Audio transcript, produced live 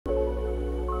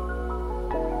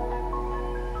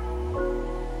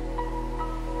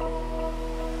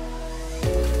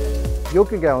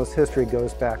Yokogawa's history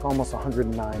goes back almost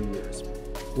 109 years.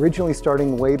 Originally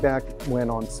starting way back when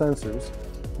on sensors,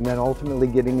 and then ultimately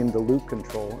getting into loop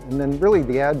control, and then really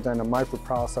the advent of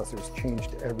microprocessors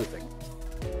changed everything.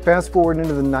 Fast forward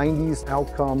into the 90s,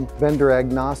 out come vendor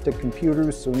agnostic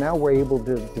computers, so now we're able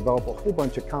to develop a whole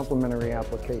bunch of complementary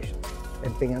applications,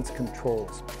 advanced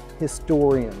controls,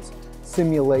 historians,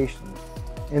 simulation,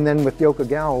 and then with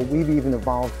Yokogawa, we've even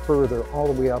evolved further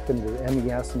all the way up into the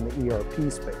MES and the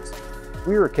ERP space.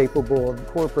 We are capable of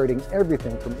incorporating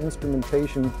everything from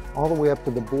instrumentation all the way up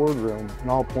to the boardroom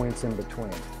and all points in between.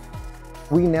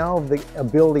 We now have the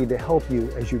ability to help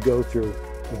you as you go through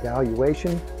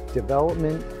evaluation,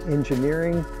 development,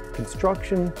 engineering,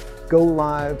 construction, go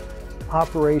live,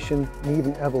 operation, and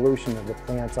even evolution of the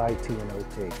plant's IT and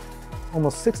OT.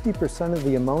 Almost 60% of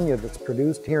the ammonia that's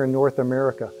produced here in North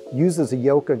America uses a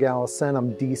Yokogawa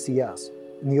Senum DCS.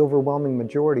 And the overwhelming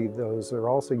majority of those are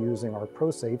also using our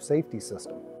ProSafe safety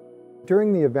system.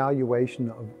 During the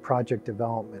evaluation of project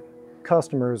development,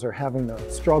 customers are having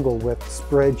to struggle with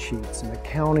spreadsheets and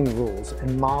accounting rules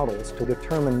and models to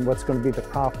determine what's going to be the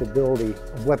profitability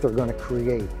of what they're going to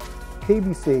create.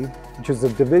 KBC, which is a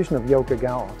division of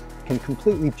Yokogawa, can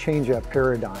completely change that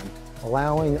paradigm,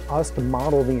 allowing us to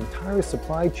model the entire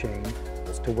supply chain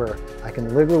as to where I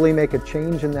can literally make a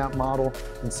change in that model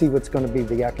and see what's going to be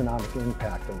the economic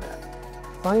impact of that.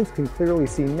 Clients can clearly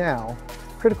see now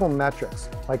critical metrics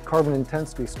like carbon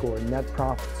intensity score and net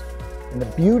profits. And the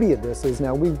beauty of this is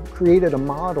now we've created a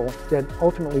model that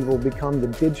ultimately will become the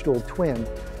digital twin,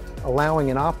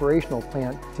 allowing an operational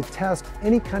plant to test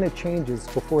any kind of changes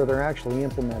before they're actually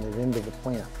implemented into the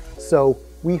plant. So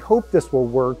we hope this will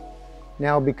work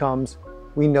now becomes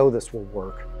we know this will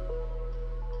work.